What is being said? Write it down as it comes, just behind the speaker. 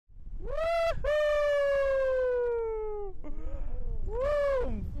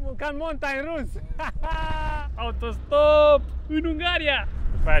ca în montagne rus! Autostop în Ungaria!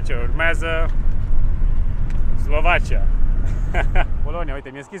 După aceea ce urmează Slovacia. Polonia, uite,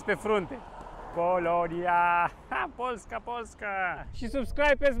 mi-a scris pe frunte. Polonia! Ha, Polska, Polska! Și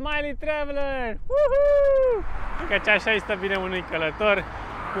subscribe pe Smiley Traveler! Căci așa îi stă bine unui călător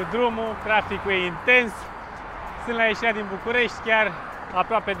cu drumul, traficul e intens. Sunt la ieșirea din București, chiar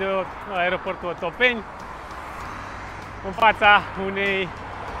aproape de aeroportul Otopeni, în fața unei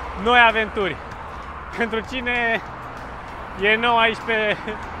noi aventuri. Pentru cine e nou aici pe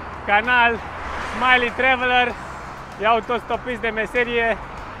canal, Smiley Traveler e autostopist de meserie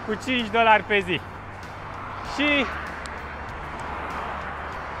cu $5 pe zi. Și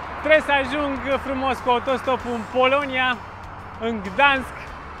trebuie să ajung frumos cu autostopul în Polonia, în Gdansk,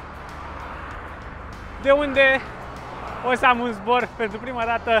 de unde o să am un zbor pentru prima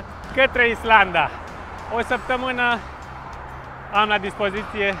dată către Islanda. O săptămână am la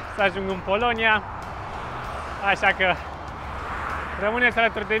dispoziție să ajung în Polonia, așa că rămâneți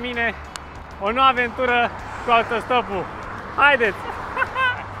alături de mine, o nouă aventură cu autostopul. Haideți!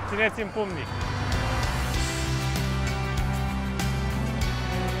 Țineți-mi pumnii!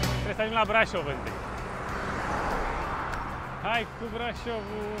 Trebuie să ajung la Brașov întâi. Hai cu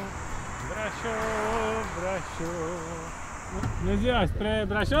Brașovul! Brașov, Brașov! Bună ziua, spre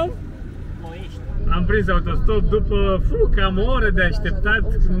Brașov? Am prins autostop după cam o oră de așteptat,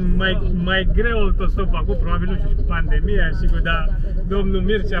 mai greu autostop acum, probabil nu știu, cu pandemia și cu domnul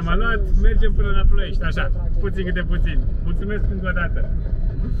Mircea m-a luat, mergem până la Ploiești, așa, puțin câte puțin. Mulțumesc încă o dată.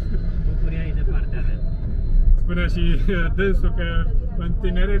 Bucuria e de partea mea. Spune și dânsul că în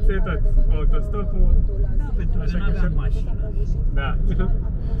tinerețe tot cu autostopul. Da, pentru că nu aveam mașină. Da.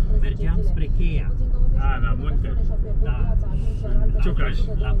 Mergeam spre Cheia. A, la munte. Da. Ciucaș.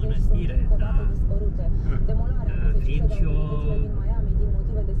 La mănăstire, da. Fiind și o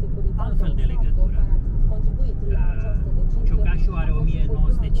altfel de legătură. Ciucașul are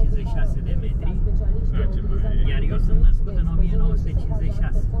 1956 de metri, iar eu sunt născut în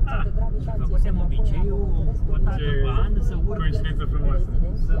 1956. Și făcusem obiceiul, o dată pe an, să urc, Coincidență frumoasă.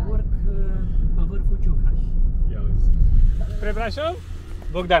 să urc pe vârful Ciucaș. Ia uzi. Spre Brașov?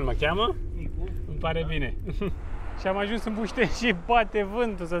 Bogdan mă cheamă. Îmi pare bine. Și am ajuns în Bușteni și bate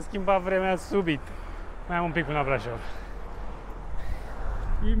vântul, s-a schimbat vremea subit. Mai am un pic până la Brașov.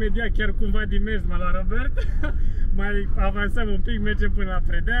 Imediat, chiar cumva din mers m-a luat Robert. Mai avansăm un pic, mergem până la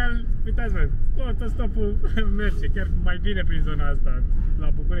Predeal. Uitați-vă, cu autostopul merge chiar mai bine prin zona asta. La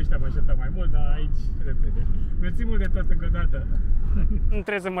București am așteptat mai mult, dar aici repede. Mersi mult de tot încă o dată. Nu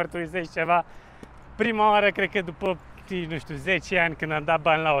trebuie să mărturisești ceva. Prima oară, cred că după, nu știu, 10 ani, când am dat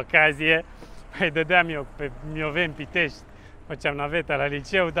bani la ocazie, mai dădeam eu pe Mioveni, Pitești, făceam naveta la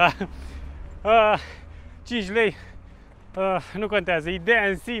liceu, dar 5 lei nu contează. Ideea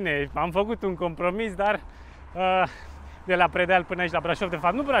în sine, am făcut un compromis, dar de la Predeal până aici la Brașov, de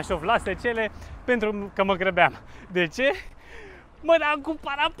fapt nu Brașov, la Secele, pentru că mă grăbeam. De ce? Mă dam cu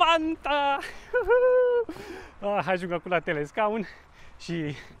parapanta! Ajung acum la telescaun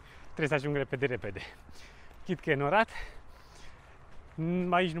și trebuie să ajung repede, repede. Chit că e norat,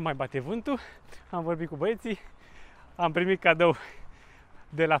 aici nu mai bate vântul, am vorbit cu băieții, am primit cadou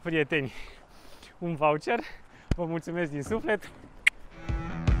de la prieteni un voucher, vă mulțumesc din suflet.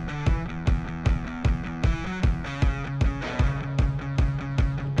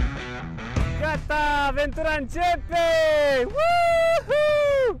 Gata, aventura începe!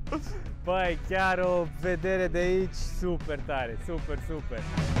 Băi, chiar o vedere de aici super tare, super, super!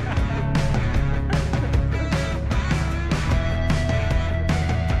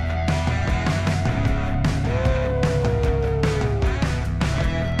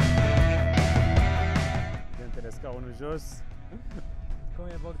 Scaunul jos. Cum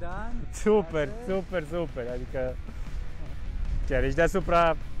e, Bogdan? Super, super, super, adică chiar ești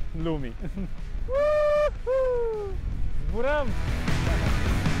deasupra lumii. Zburăm!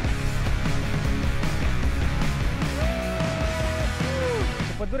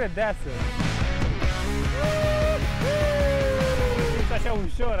 Ce pădure deasă! Ești așa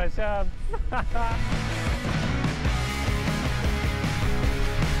ușor, așa...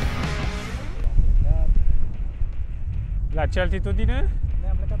 La ce altitudine?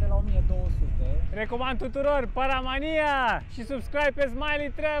 Ne-am plecat de la 1200. Recomand tuturor Paramania și subscribe pe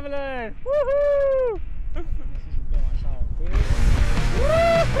Smiley Traveler! Și jucăm așa un pic.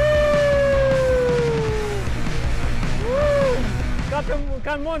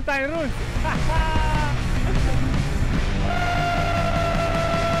 Ca în montagne rus!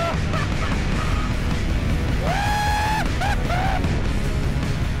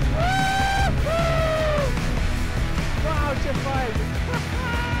 Wow, ce fain!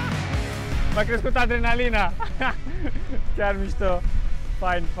 Mi-a crescut adrenalina. Chiar mișto.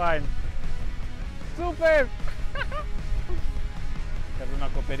 Fain, fain. Super! Chiar un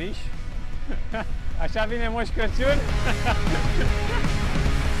acoperiș. Așa vine Moș Crăciun.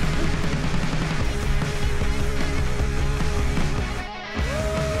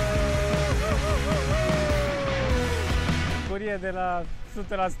 Curie de la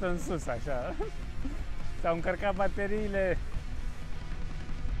 100% în sus, așa. S-au încărcat bateriile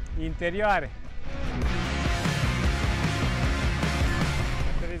interioare.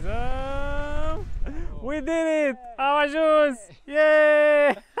 Aterizăm! We did it! Am ajuns!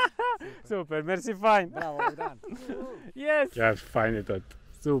 Yeah! Super, mersi, fain! Bravo, Bogdan! Yes! Chiar fain de tot.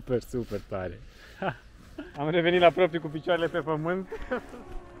 Super, super tare. Am revenit la propriu cu picioarele pe pământ.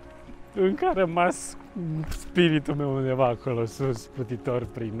 Încă a rămas spiritul meu undeva acolo sus, plutitor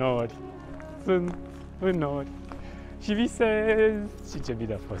prin nori. Sunt în nori. Și visez. Și ce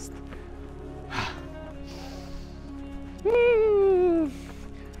bine a fost.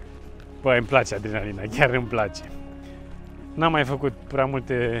 Băi, îmi place adrenalina, chiar îmi place. N-am mai făcut prea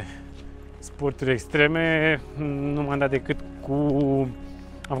multe sporturi extreme, nu m-am dat decât cu...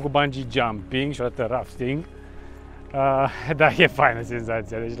 Am făcut bungee jumping și o dată rafting. Dar e faină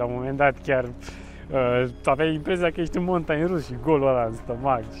senzația, deci la un moment dat chiar aveai impresia că ești în montagne rus și golul ăla în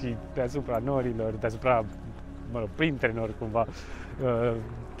stomac și deasupra norilor, deasupra, mă rog, printre nori cumva,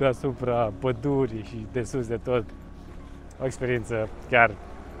 deasupra pădurii și de sus de tot. O experiență chiar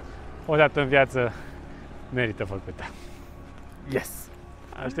o dată în viață merită făcută. Yes!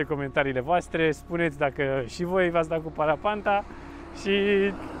 Aștept comentariile voastre, spuneți dacă și voi v-ați dat cu parapanta și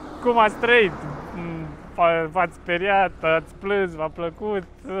cum ați trăit. V-ați speriat, ați plâns, v-a plăcut.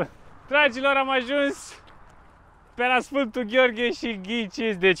 Dragilor, am ajuns pe la Sfântul Gheorghe și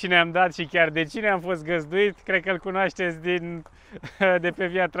ghiciți de cine am dat și chiar de cine am fost găzduit. Cred că îl cunoașteți de pe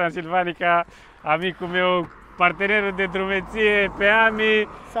Via Transilvanica, amicul meu, partenerul de drumeție, pe Ami.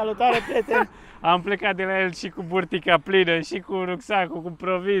 Salutare, prieten! Am plecat de la el și cu burtica plină și cu rucsacul, cu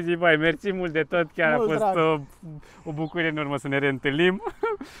provizii. Băi, mersi mult de tot, chiar mult a fost o bucurie enormă să ne reîntâlnim.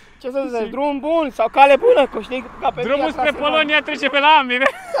 Ce să zici, drum bun sau cale bună, că știi ca pe drumul spre Polonia trece pe la Ami.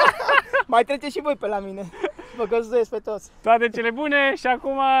 Mai trece și voi pe la mine. Vă găzduiesc pe toți. Toate cele bune și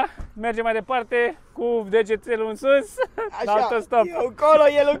acum mergem mai departe cu degețelul în sus. Așa, la autostop. Eu încolo,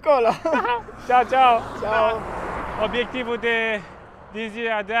 el încolo. Ciao, ciao. Ciao. Obiectivul din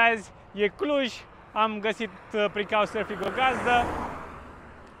ziua de azi e Cluj. Am găsit prin Couchsurfing o gazdă.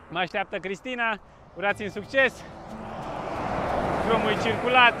 Mă așteaptă Cristina. Urați-mi succes. Drumul e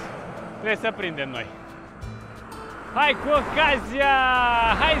circulat. Trebuie să prindem noi. Hai cu ocazia!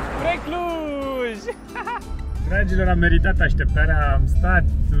 Hai spre Cluj! Dragilor, am meritat așteptarea. Am stat,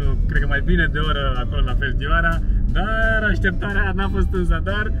 cred că mai bine de o oră acolo la Feldioara, dar așteptarea n-a fost în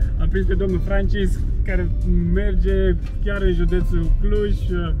zadar. Am prins pe domnul Francis, care merge chiar în județul Cluj,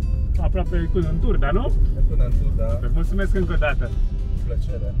 aproape în Turda, nu? Până în Turda. Vă mulțumesc încă o dată. Cu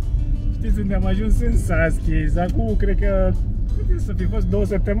plăcere. Știți unde am ajuns? În Saschis. Acum, cred că să fi fost 2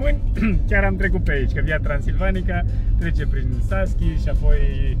 săptămâni, chiar am trecut pe aici, că Via Transilvanica trece prin Saschis și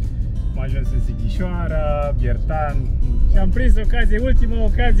apoi am ajuns în Sighișoara, Biertan și am prins ultima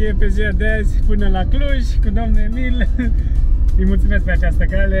ocazie pe ziua de azi până la Cluj cu domnul Emil. Îi mulțumesc pe această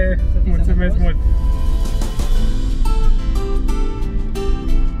cale, mulțumesc mult!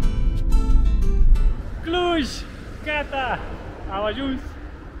 Cluj! Gata! Am ajuns!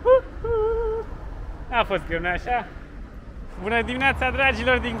 A fost greu, nu așa? Bună dimineața,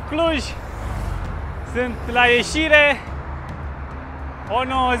 dragilor din Cluj! Sunt la ieșire, o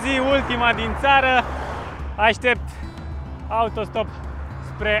nouă zi, ultima din țară. Aștept autostop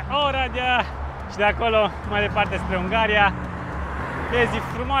spre Oradea și de acolo mai departe spre Ungaria. E zi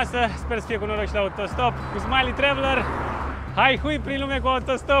frumoasă, sper să fie cu noroc și la autostop. Cu Smiley Traveler, hai hui prin lume cu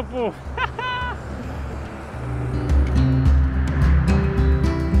autostopul!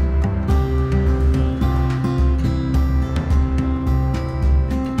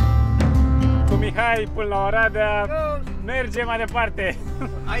 Hai până la Oradea, mergem mai departe.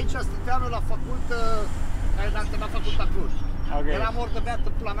 Aici stăteam la facultă, care n-a făcut la Cluj. Okay. Eram ori de beată,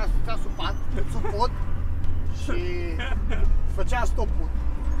 pula mea stătea sub pod și făcea stopul.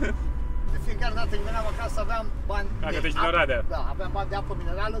 De fiecare dată când veneam acasă aveam bani de apă, da, aveam bani de apă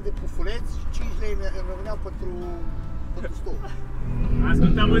minerală, de pufuleți și 5 lei îmi rămâneau pentru stop.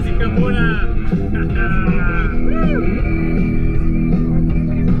 Ascultăm muzică bună!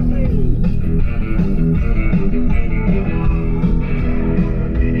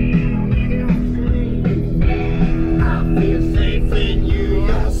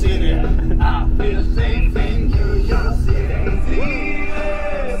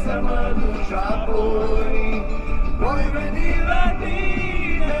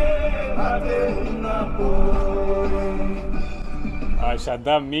 Așa,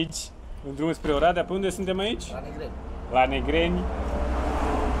 da, mici, în drum spre Oradea. Pe unde suntem aici? La Negreni. La Negreni.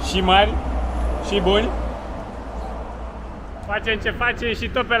 Și mari, și buni. Facem ce facem și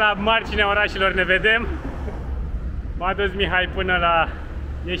tot pe la marginea orașelor ne vedem. M-a dus Mihai până la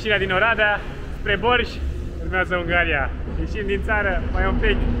ieșirea din Oradea, spre Borș, urmează Ungaria. Ieșim din țară, mai un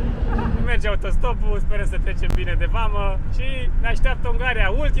pic. Merge autostopul, sperăm să trecem bine de vamă și ne așteaptă Ungaria,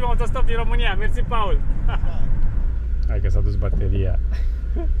 ultimul autostop din România. Mersi, Paul! Hai că s-a dus bateria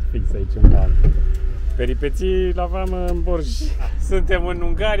fix aici în van. Peripeții la vamă în Borș. Suntem în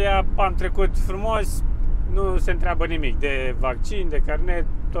Ungaria, am trecut frumos, nu se întreabă nimic de vaccin, de carnet,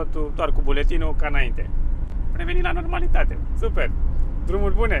 totul doar cu buletinul ca înainte. Revenim la normalitate, super!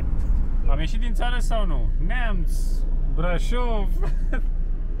 Drumuri bune! Am ieșit din țară sau nu? Neamț, Brașov...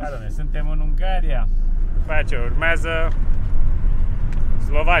 Da, doamne, suntem în Ungaria. După aceea urmează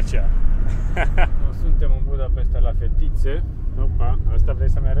Slovacia. Suntem în Budapesta la fetițe. Opa, asta vrei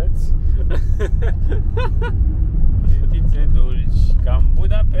să-mi arăți? Fetițe dulci, ca în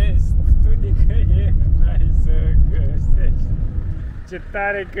Budapest, tu nicăieri n-ai să găsești. Ce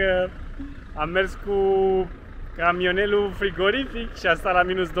tare că am mers cu camionelul frigorific și a stat la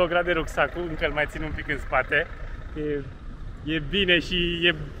minus 2 grade rucsacul, încă îl mai țin un pic în spate. E bine și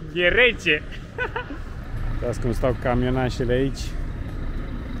e rece. Uitați cum stau camionașele aici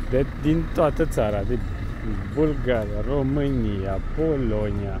din toată țara, de Bulgaria, România,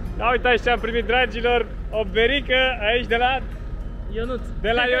 Polonia. Da, uitați ce am primit, dragilor, o berică aici de la Ionuț.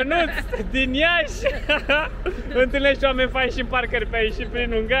 De la Ionuț, din Iași. Întâlnești oameni faini și în parcări pe aici și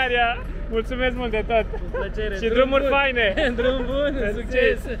prin Ungaria. Mulțumesc mult de tot. Cu plăcere. Și drumuri faine. Drum bun,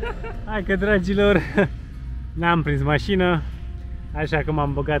 succes. Hai că, dragilor, n-am prins mașină, așa că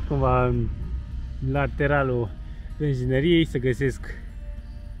m-am băgat cumva în lateralul benzineriei să găsesc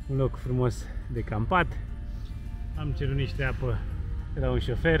un loc frumos de campat. Am cerut niște apă de la un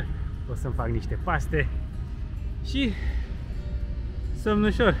șofer, o să-mi fac niște paste și somn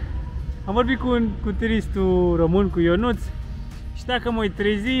ușor. Am vorbit cu turistul român, cu Ionuț, și dacă mă voi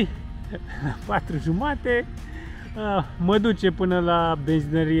trezi la 4:30, mă duce până la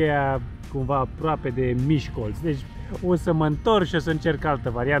benzineria cumva aproape de Miskolc. Deci o să mă întorc și o să încerc altă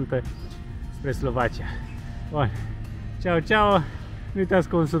variantă spre Slovacia. Bun. Ciao, ciao! Nu uitați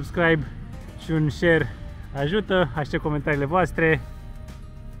că un subscribe și un share ajută. Aștept comentariile voastre.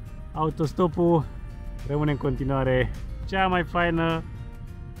 Autostopul rămâne în continuare cea mai faină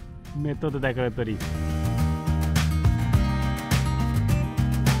metodă de a călători.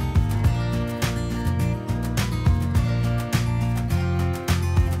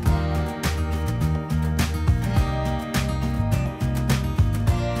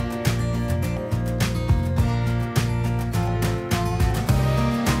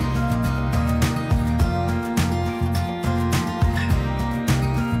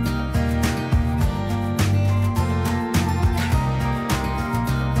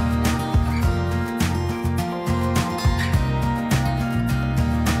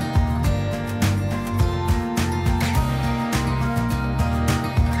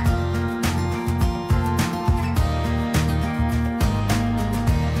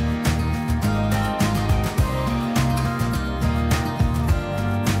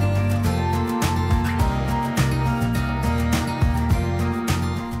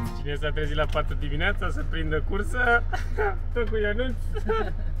 S-a trezit la 4 dimineața să prindă cursă, tot cu Ionuț.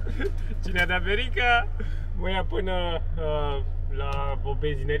 Cine a dat berica, mă ia până la o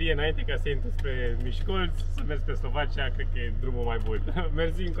benzinerie înainte ca să intru spre Miskolc, să merg spre Slovacia, cred că e drumul mai bun.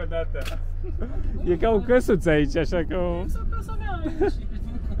 Mersi încă o dată. E ca o căsuță aici, așa că o... Este o casă mea aici.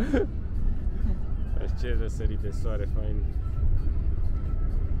 Aș ce răsărit de soare fain.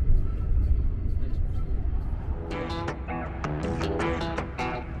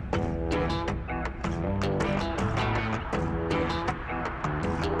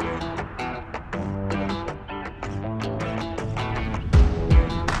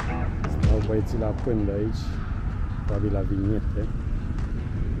 Băieții la pândă aici, probabil la vignete.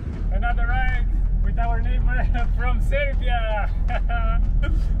 Another ride with our neighbor from Serbia.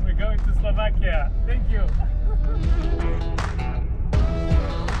 We're going to Slovakia. Thank you.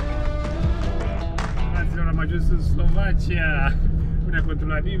 Fraților, am ajuns în Slovacia. Nu ne-a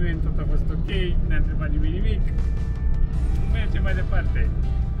controlat nimeni, tot a fost ok, nu ne-a întrebat nimeni nimic. Mergem mai departe.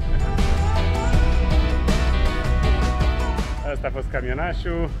 Asta a fost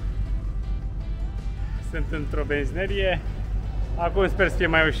camionașul. Sunt într-o benzinerie. Acum sper să fie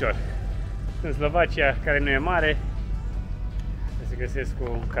mai ușor. În Slovacia, care nu e mare, să se găsesc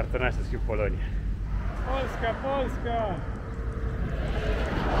cu un cartonaș să scriu Polonia. Polska, Polska!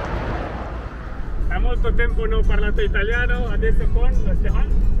 Da molto tempo non ho parlato italiano, adesso con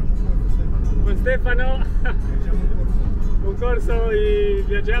Stefano un corso e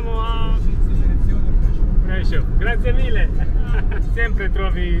viaggiamo a Brescia. Grazie mille. Sempre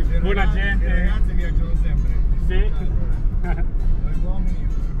trovi buona gente. I ragazzi viaggiano sempre. Sì. Noi uomini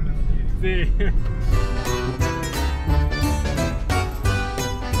Sì.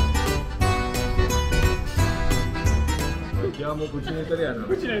 Chiamo cucina italiana.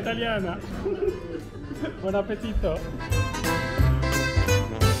 Cucina italiana. Buon appetito.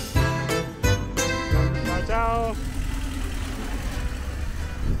 Ciao, ciao.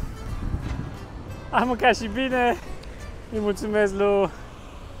 Am mâncat și bine. Îi mulțumesc lui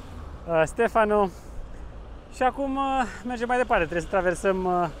Stefano. Și acum mergem mai departe. Trebuie să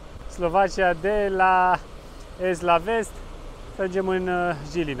traversăm Slovacia de la est la vest. Mergem în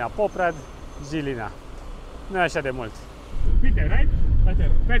Žilina, Poprad, Žilina. Nu e așa de mult. Peter, right?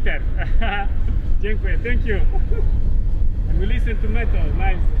 Peter. Dziękuję, thank you. And we listen to metal,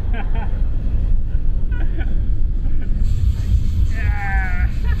 nice.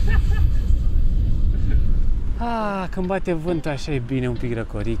 Când bate vântul așa e bine, un pic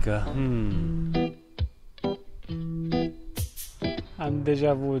răcorică. Am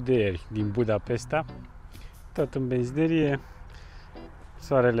deja vu de ieri din Budapesta, tot în benzinerie,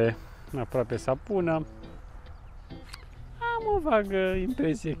 soarele aproape să apună. Am o vagă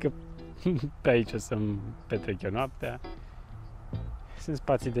impresie că pe aici o să-mi petrec eu noaptea. Sunt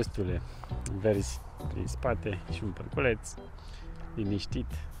spații destule verzi prin spate și un părculeț liniștit.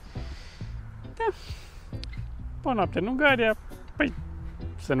 Da. O noapte în Ungaria, păi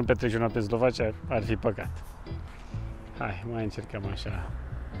să nu petreci o noapte în Slovacia ar fi păcat. Hai, mai încercăm așa.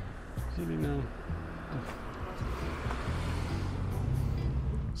 Žilina.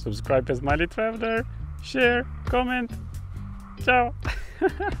 Subscribe pe Smiley Traveler, share, comment. Ciao!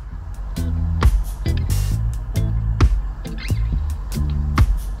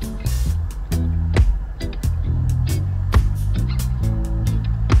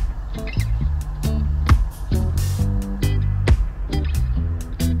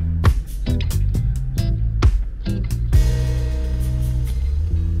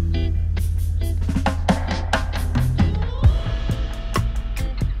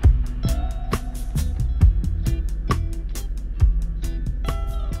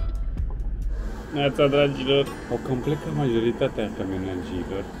 Neața, dragilor! O cam plecă majoritatea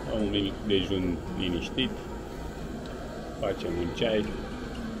camionagerilor. Au un mic dejun liniștit. Facem un ceai.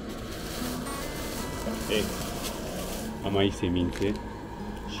 Parte. Am aici semințe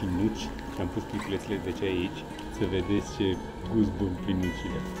și nuci și am pus pliculețele de ceai aici să vedeți ce gust bun prin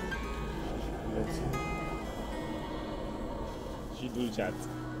nucile. Și dulceață.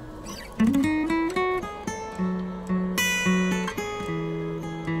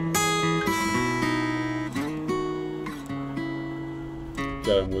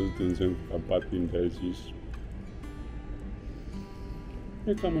 Chiar mult înțeleg cu capat interzis.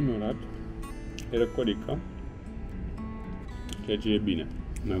 E cam înorat, e răcorică, ceea ce e bine.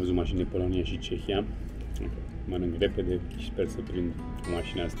 Am văzut mașini de Polonia și Cehia. Mănânc repede și sper să prind o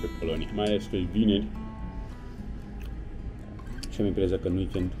mașină spre Polonia. Mai ales că e vineri și am impresia că în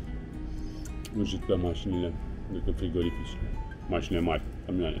weekend nu circulă mașinile decât frigorificile. Mașinile mari,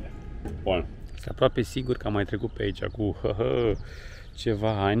 camioanele. Bun. Sunt aproape sigur că am mai trecut pe aici cu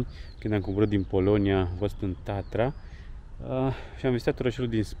ceva ani, când am coborât din Polonia, am fost în Tatra și am vizitat orașul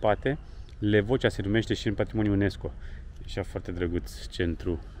din spate. Levocea se numește și în patrimoniu UNESCO. Așa foarte drăguț,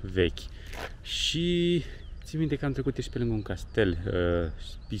 centru vechi. Și țin minte că am trecut și pe lângă un castel,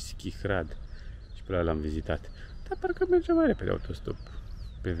 Spišský hrad, și pe ăla l-am vizitat. Dar parcă mergea mai repede autostop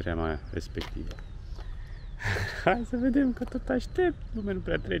pe vremea respectivă. Hai să vedem, că tot aștept, lumea nu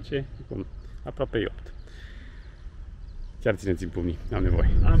prea trece, aproape 8. Chiar țineți-mi pumnii, am nevoie.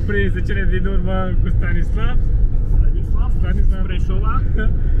 Am prins în cele din urmă cu Stanislav Preșova.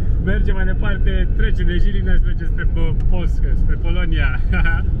 Mergem mai departe, trece de Žilina și merge spre Polska, spre Polonia.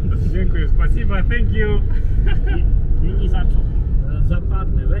 Dziękuję, spasiba, thank you. I za co?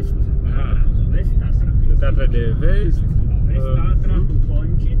 Zapadne, west. West Tatra. Tatra de vest. West Tatra cu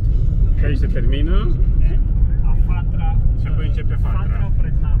Poncit. Că aici se termină. A Fatra. Și apoi începe Fatra. Fatra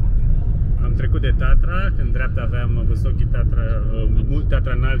Pretnama. Am trecut de Tatra, în dreapta aveam Vâsochii, Tatra, mult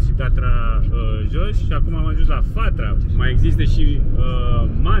Tatra înalt și Tatra jos și acum am ajuns la Fatra. Mai există și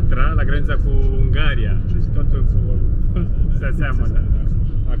Matra, la granița cu Ungaria. Deci totul se aseamănă.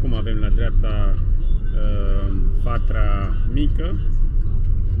 Acum avem la dreapta Fatra mică,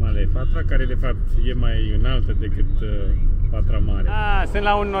 Mare Fatra, care de fapt e mai înaltă decât Fatra mare. Sunt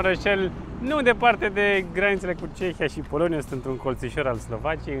la un orășel nu departe de granițele cu Cehia și Polonia, sunt într-un colțișor al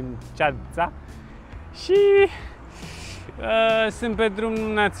Slovaciei, în Ceața. Și sunt pe drum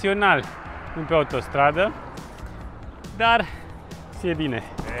național, nu pe autostradă, dar e bine.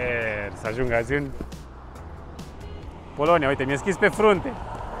 Să ajung azi în Polonia. Uite, mi-e scris pe frunte.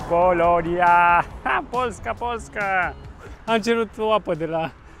 Polonia! Ha, Polska, Polska! Am cerut o apă de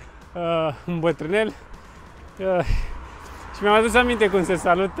la un bătrânel și mi-am adus aminte cum se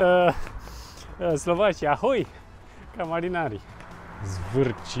salută Slovacia. Ahoi! Ca marinarii.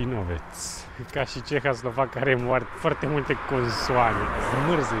 Zvârcinoveț. Ca și ceha-slovac care foarte multe consoane.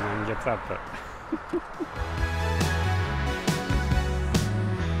 Zmârzină înghețată.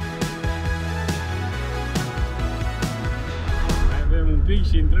 Mai avem un pic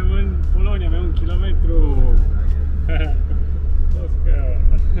și intrăm în Polonia, avem 1 kilometru. Polska.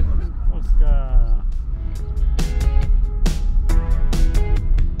 Polska.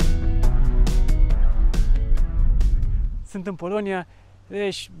 Sunt în Polonia,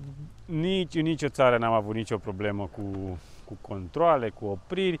 deci în nicio țară n-am avut nicio problemă cu controale, cu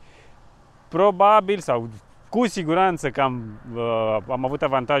opriri. Probabil sau cu siguranță că am avut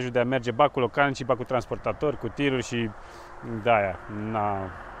avantajul de a merge ba cu localnici și ba cu transportatori, cu tiruri și de-aia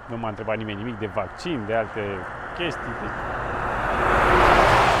nu m-a întrebat nimeni nimic de vaccin, de alte chestii.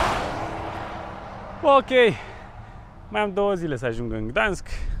 Ok, mai am 2 zile să ajung în Gdansk.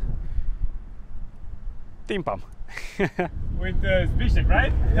 Timp am. With Zbishek,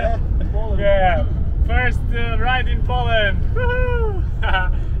 right? Yeah, Poland. Yeah. First ride in Poland.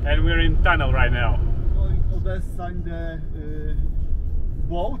 And we're in tunnel right now. Going Odessa in the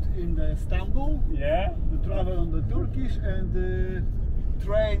boat in the Istanbul. Yeah. The travel on the Turkish and the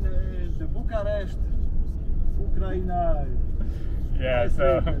train the Bucharest, Ukraine. Yeah,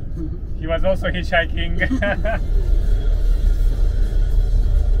 so he was also hitchhiking.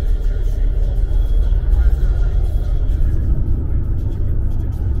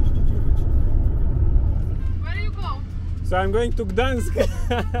 So I'm going to Gdansk.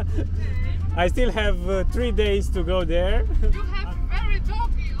 I still have 3 days to go there. You have very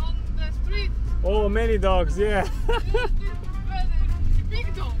doggy on the street. Oh, many dogs, yeah. Big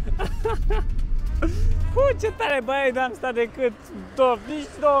dog. Ce tare, băi, n-am stat decât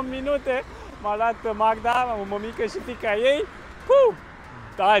nici 2 minute. M-a luat Magda, o mămică și fiica ei.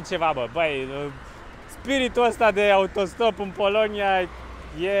 Altceva, băi, spiritul ăsta de autostop în Polonia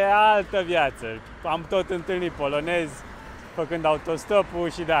e altă viață. Am tot întâlnit polonezi făcând autostopul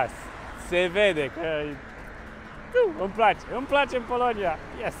și da, se vede că îmi place în Polonia.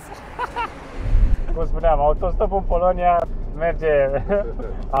 Yes! Cum spuneam, autostopul în Polonia merge,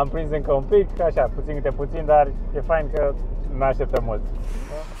 am prins încă un pic, așa, puțin câte puțin, dar e fain că nu așteptăm mult.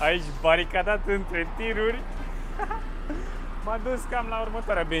 Aici, baricadat între tiruri, m-am dus cam la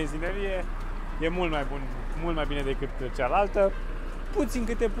următoarea benzinărie, e mult mai bun, mult mai bine decât cealaltă. Puțin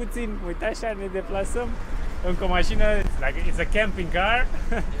câte puțin, uite așa ne deplasăm. Încă o mașină, like it's a camping car.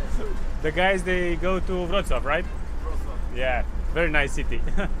 The guys, they go to Wrocław, right? Wrocław. Yeah, very nice city.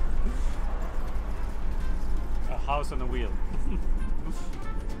 A house on a wheel.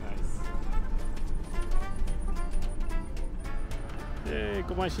 Nice. E,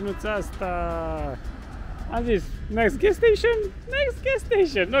 cu mașinuța asta am zis, next gas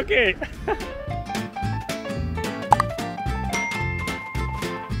station, ok.